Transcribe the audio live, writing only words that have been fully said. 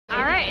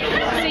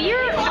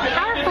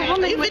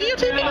you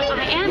videotaping me?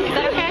 I am. Is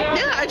that okay?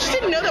 Yeah, I just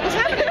didn't know that was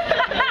happening.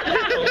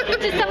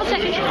 Just double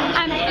check.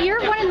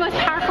 You're one of the most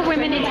powerful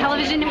women in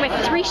television with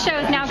 3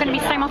 shows now going to be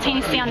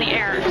simultaneously on the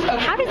air.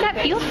 How does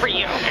that feel for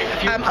you?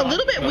 A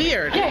little bit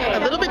weird, a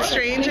little bit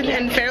strange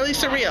and fairly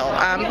surreal,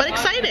 but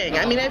exciting.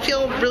 I mean, I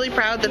feel really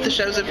proud that the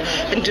shows have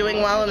been doing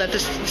well and that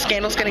this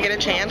Scandal's going to get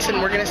a chance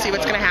and we're going to see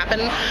what's going to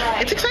happen.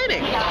 It's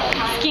exciting.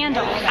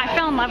 Scandal. I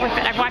fell in love with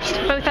it. I've watched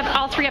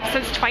all 3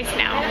 episodes twice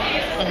now.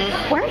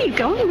 Where are you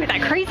going with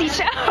that crazy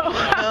show?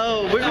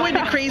 Oh, we're going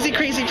to crazy,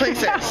 crazy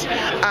places.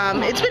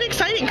 It's been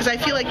exciting because I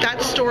feel like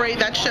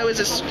that show is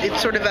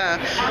it's sort of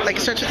like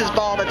it starts with this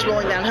ball that's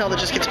rolling downhill that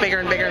just gets bigger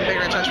and bigger and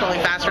bigger and starts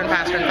rolling faster and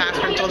faster and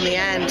faster until in the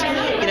end,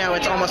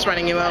 it's almost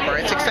running you over.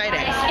 It's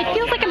exciting. It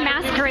feels like a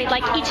masquerade,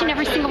 like each and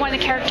every single one of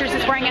the characters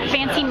is wearing a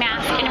fancy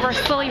mask and we're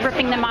slowly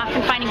ripping them off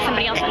and finding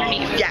somebody else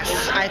underneath.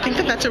 Yes, I think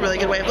that's a really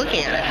good way of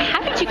looking at it.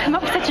 How did you come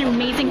up with such an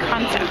amazing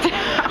concept?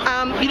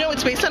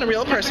 It's based on a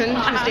real person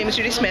whose name is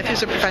Judy Smith,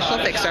 who's a professional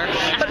fixer.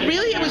 But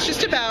really, it was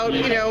just about,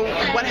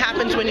 what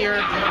happens when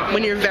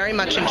you're very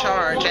much in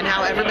charge and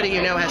how everybody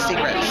has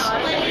secrets.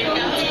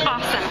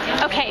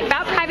 Awesome. Okay,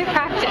 about Private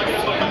Practice.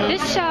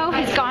 This show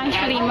has gone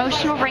through the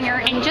emotional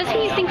ringer, and just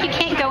when you think you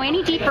can't go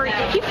any deeper,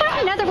 you've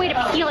got another way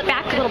to peel it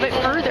back a little bit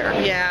further.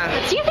 Yeah.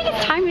 Do you think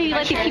it's time to maybe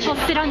let these people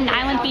sit on an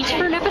island beach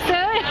for an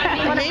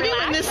episode? Maybe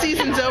when this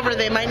season's over,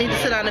 they might need to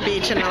sit on a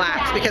beach and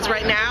relax, because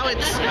right now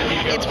it's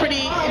going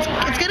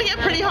to get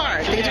pretty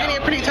hard. Things are going to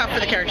get pretty tough for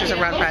the characters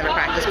around Private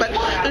Practice, but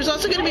there's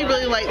also going to be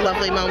really light,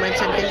 lovely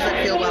moments and things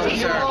that feel well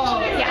deserved.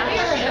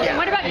 Yeah. And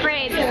what about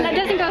grades? That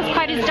doesn't go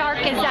quite as dark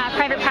as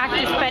Private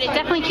Practice, but it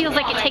definitely feels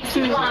like it takes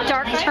some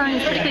dark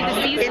turns, particularly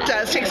this season. It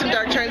does take some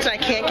dark turns, and I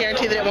can't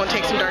guarantee that it won't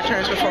take some dark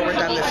turns before we're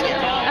done this year.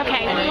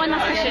 Okay, one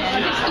last question.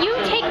 You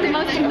take the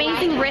most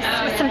amazing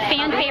risks with some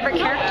fan favorite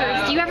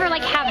characters. Do you ever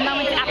have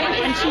moments of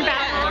apprehension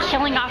about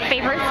killing off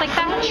favorites like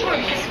that?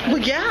 Well,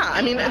 yeah.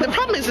 I mean, the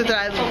problem is that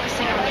I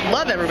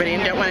love everybody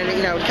and don't want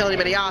to kill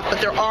anybody off, but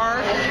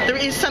there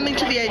is something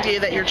to the idea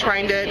that you're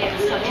trying to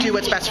do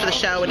what's best for the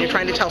show and you're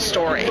trying to tell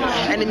story.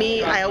 And to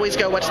me, I always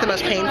go, what's the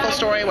most painful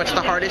story? What's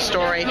the hardest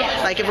story?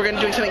 Like, if we're going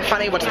to do something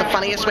funny, what's the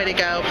funniest way to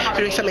go? If we're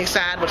doing something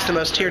sad, what's the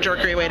most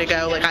tearjerkery way to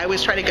go? Like, I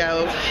always try to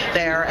go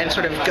there and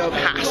sort of go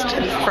past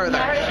and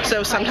further.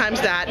 So sometimes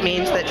that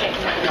means that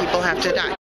people have to die.